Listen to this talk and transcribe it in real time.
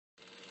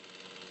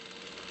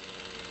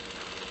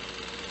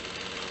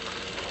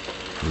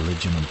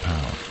Religion and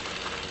power.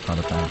 Not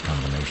a bad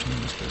combination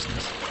in this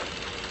business.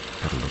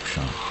 Gotta look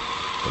sharp.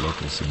 The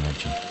locals seem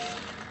edgy.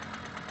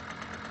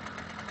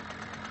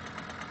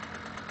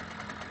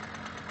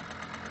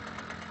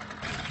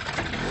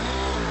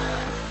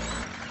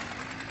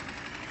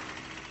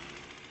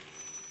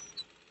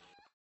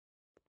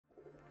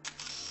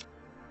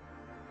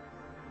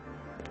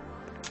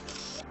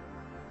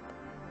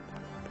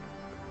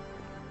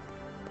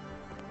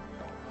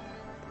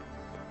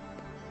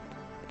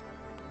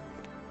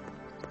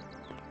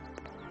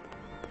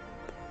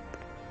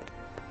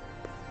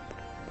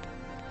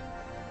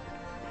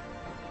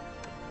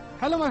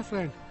 Hello, my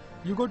friend.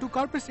 You go to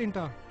Corpus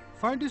Inter.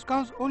 Find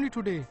discounts only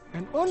today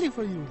and only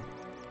for you.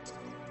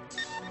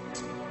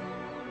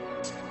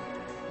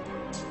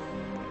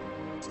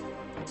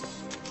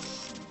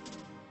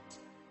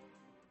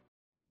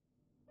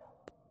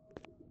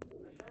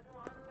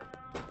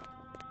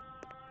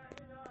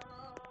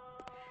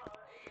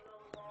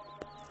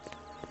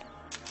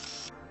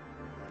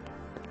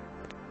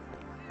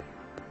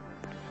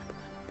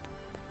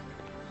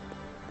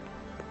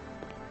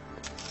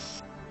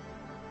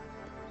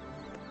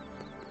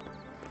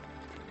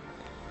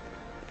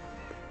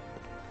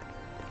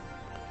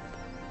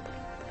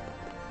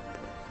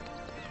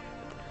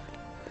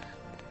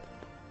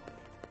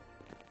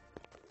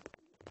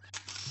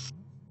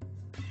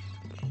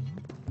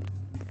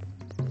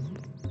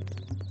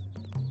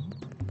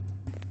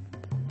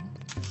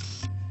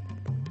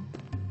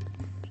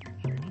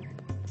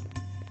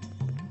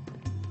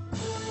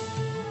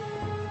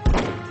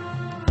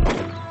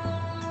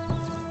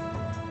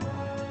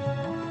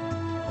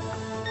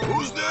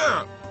 Who's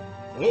there?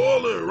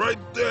 Hold it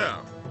right there.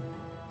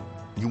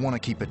 You want to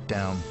keep it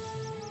down?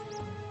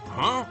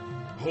 Huh?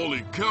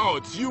 Holy cow,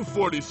 it's you,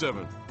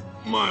 47.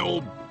 My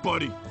old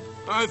buddy.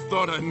 I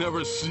thought I'd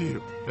never see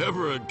you,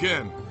 ever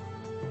again.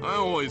 I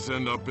always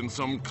end up in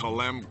some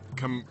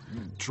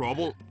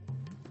trouble.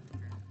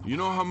 You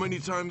know how many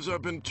times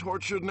I've been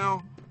tortured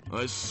now?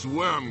 I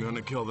swear I'm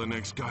gonna kill the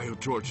next guy who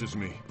tortures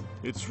me.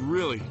 It's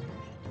really...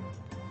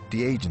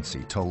 The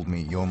agency told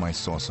me you're my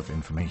source of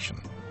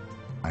information.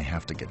 I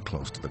have to get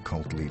close to the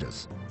cult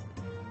leaders.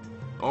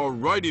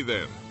 Alrighty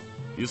then.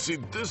 You see,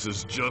 this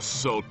is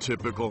just so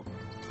typical.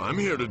 I'm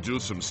here to do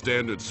some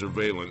standard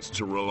surveillance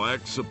to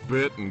relax a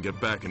bit and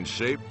get back in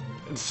shape.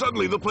 And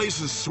suddenly the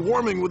place is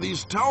swarming with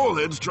these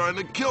towelheads trying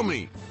to kill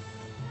me.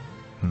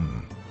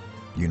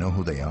 You know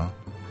who they are?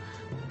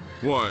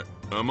 What?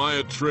 Am I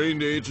a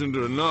trained agent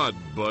or not,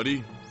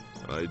 buddy?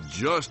 I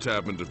just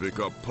happened to pick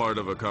up part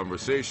of a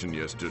conversation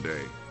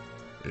yesterday.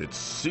 It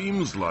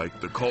seems like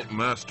the cult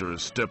master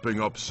is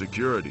stepping up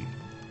security.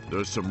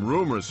 There's some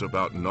rumors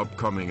about an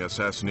upcoming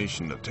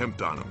assassination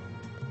attempt on him.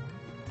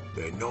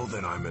 They know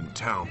that I'm in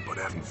town, but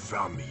haven't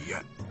found me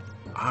yet.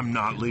 I'm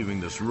not leaving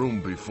this room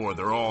before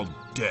they're all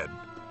dead.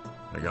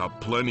 I got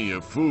plenty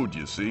of food,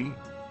 you see?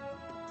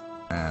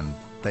 And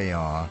they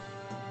are?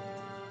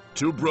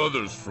 Two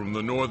brothers from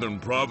the northern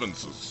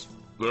provinces.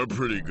 They're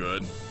pretty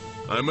good.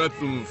 I met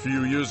them a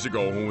few years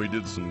ago when we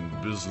did some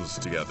business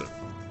together.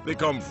 They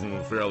come from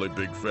a fairly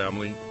big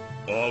family,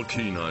 all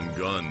keen on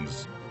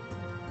guns.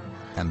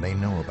 And they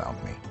know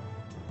about me.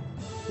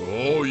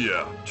 Oh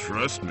yeah,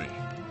 trust me.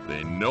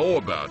 They know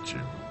about you,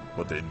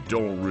 but they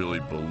don't really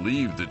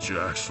believe that you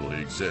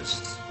actually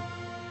exist.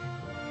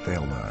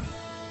 They'll learn.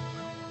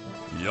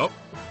 Yup,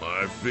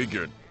 I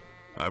figured.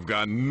 I've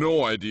got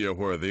no idea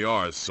where they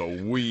are, so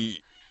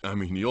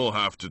you'll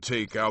have to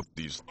take out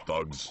these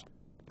thugs.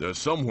 They're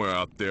somewhere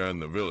out there in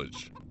the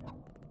village.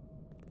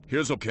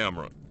 Here's a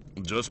camera.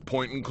 Just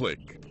point and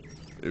click.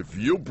 If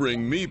you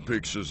bring me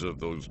pictures of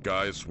those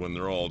guys when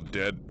they're all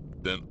dead,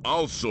 then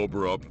I'll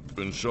sober up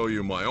and show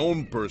you my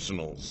own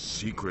personal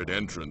secret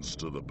entrance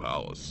to the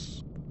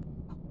palace.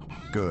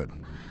 Good.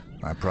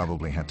 I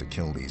probably had to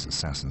kill these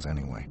assassins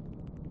anyway.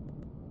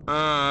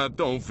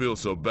 Don't feel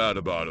so bad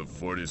about it,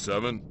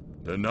 47.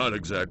 They're not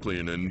exactly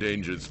an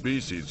endangered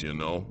species, you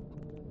know.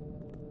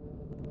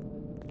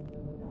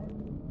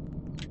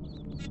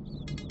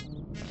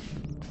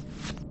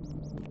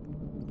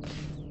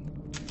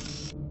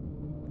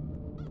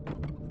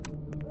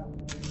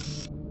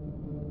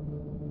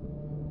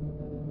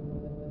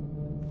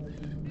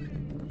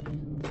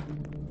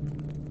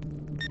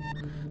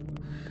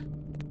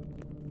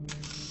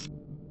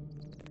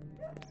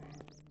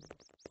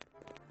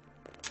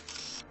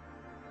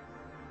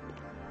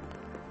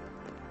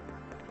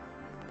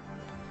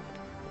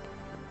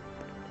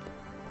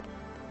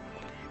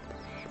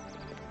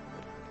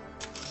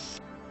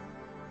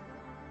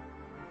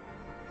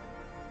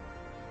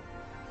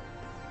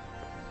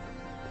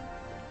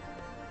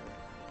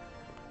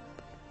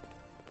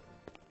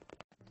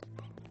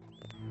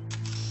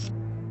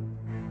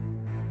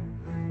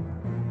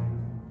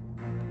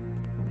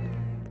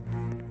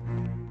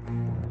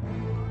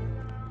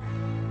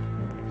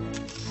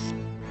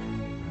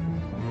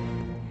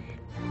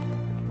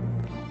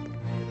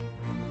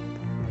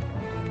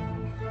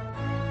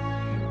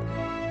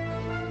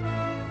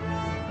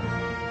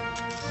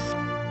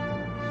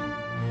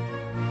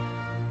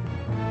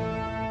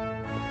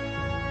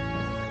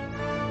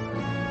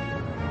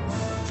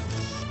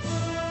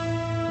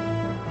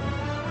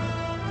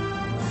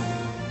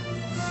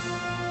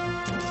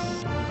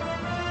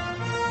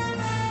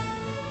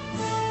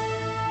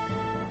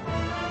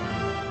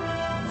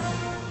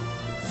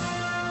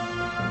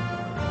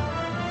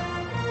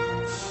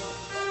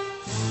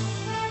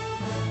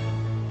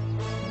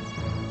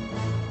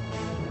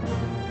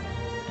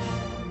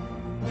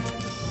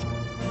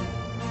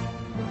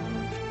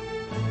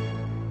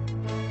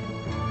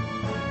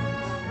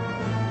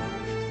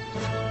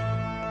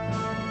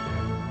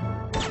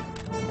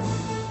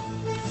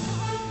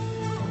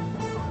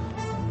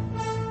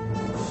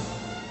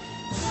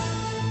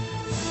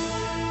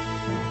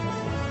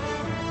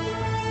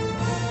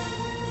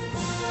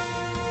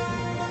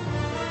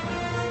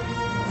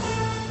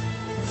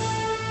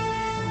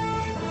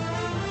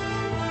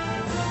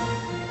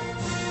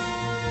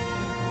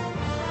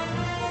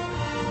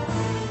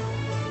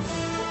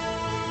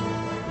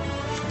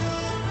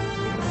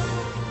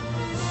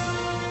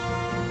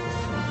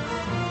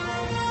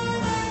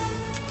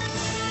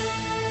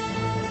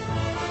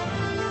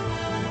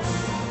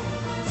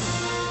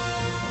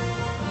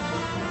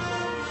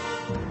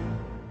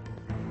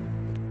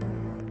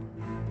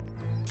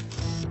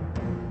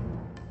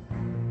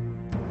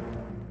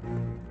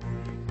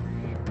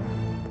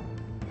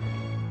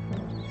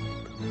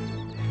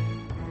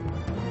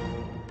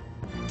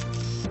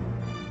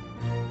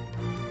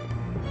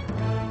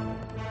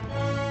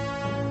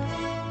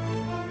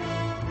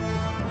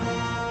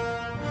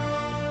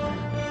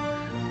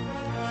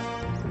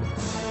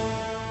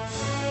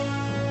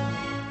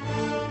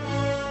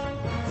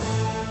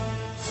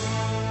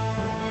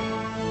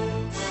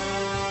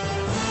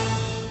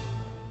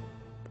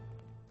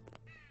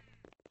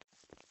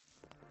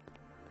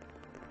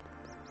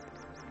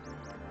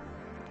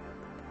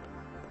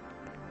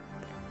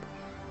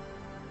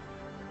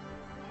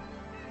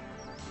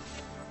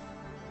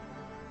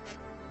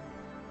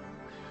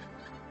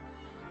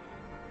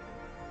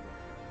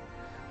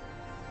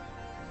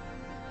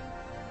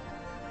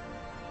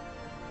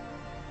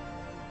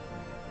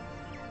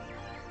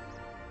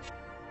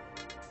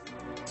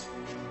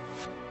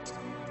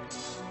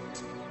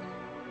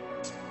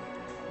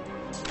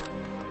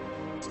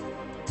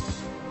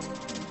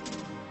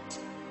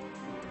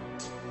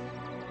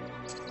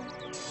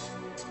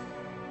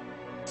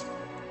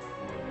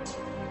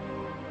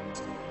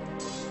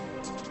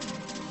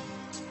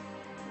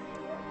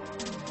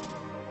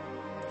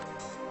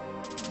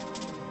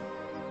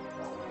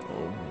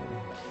 Oh.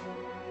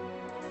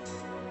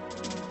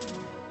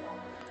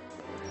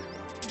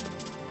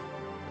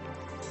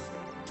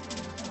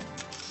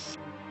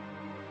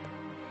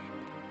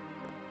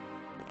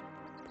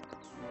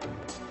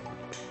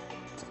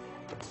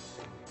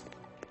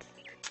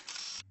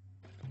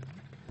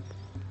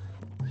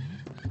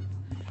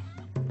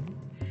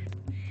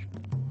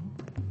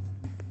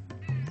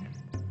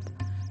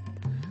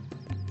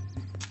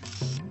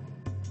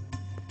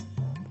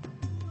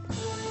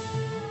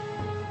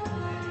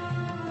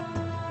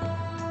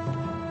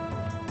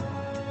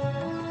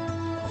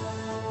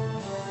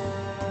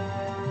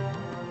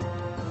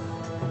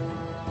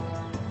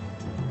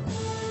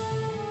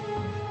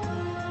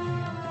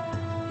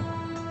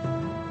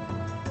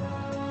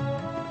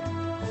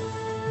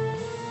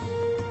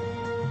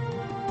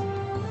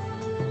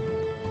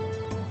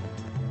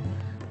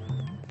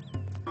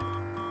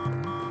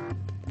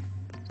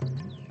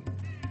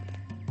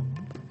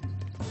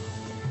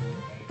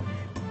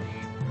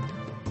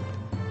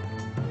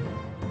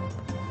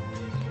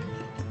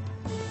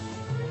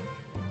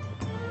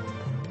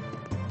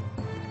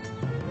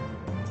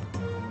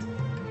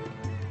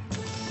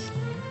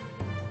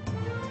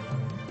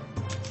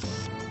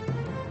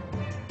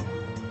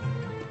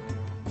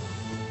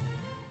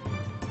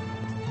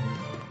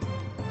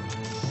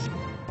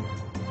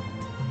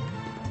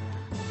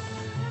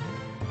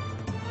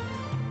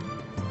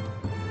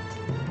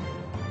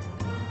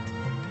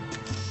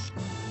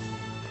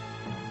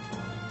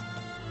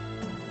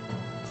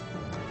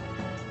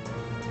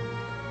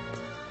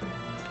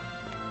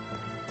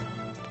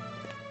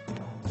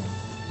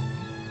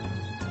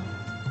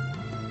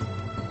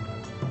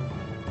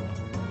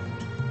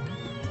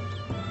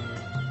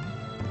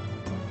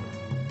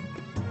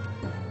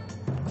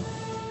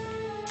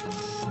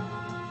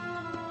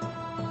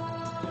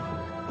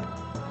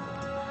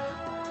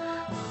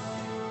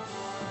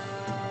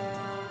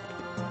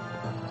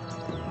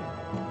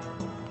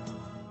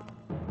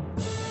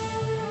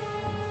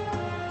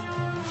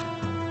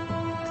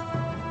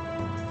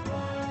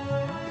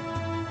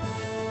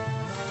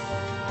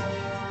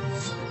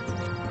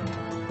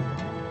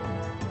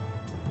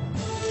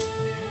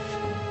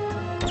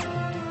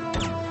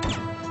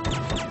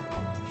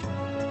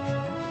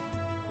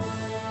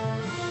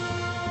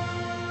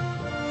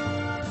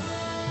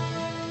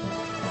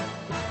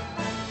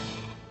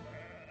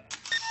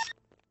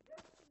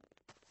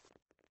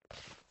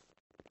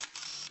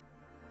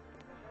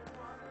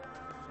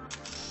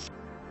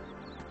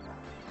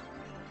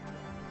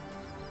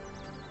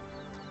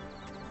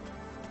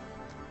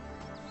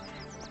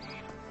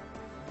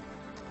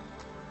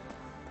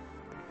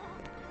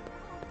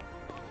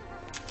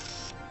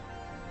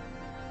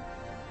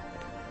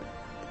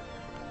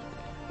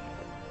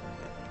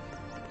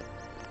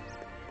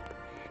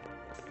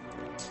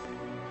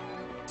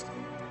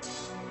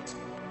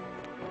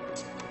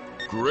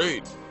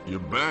 Great, you're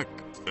back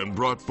and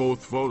brought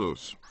both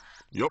photos.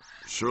 Yup,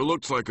 sure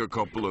looks like a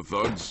couple of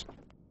thugs.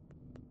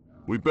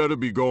 We better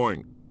be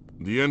going.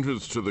 The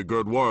entrance to the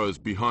Gurdwara is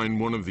behind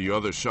one of the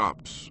other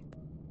shops.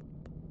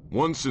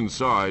 Once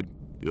inside,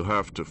 you'll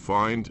have to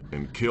find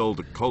and kill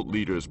the cult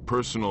leader's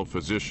personal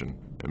physician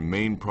and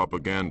main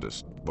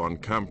propagandist, von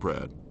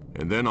Kamprad,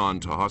 and then on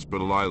to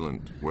Hospital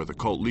Island, where the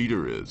cult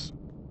leader is.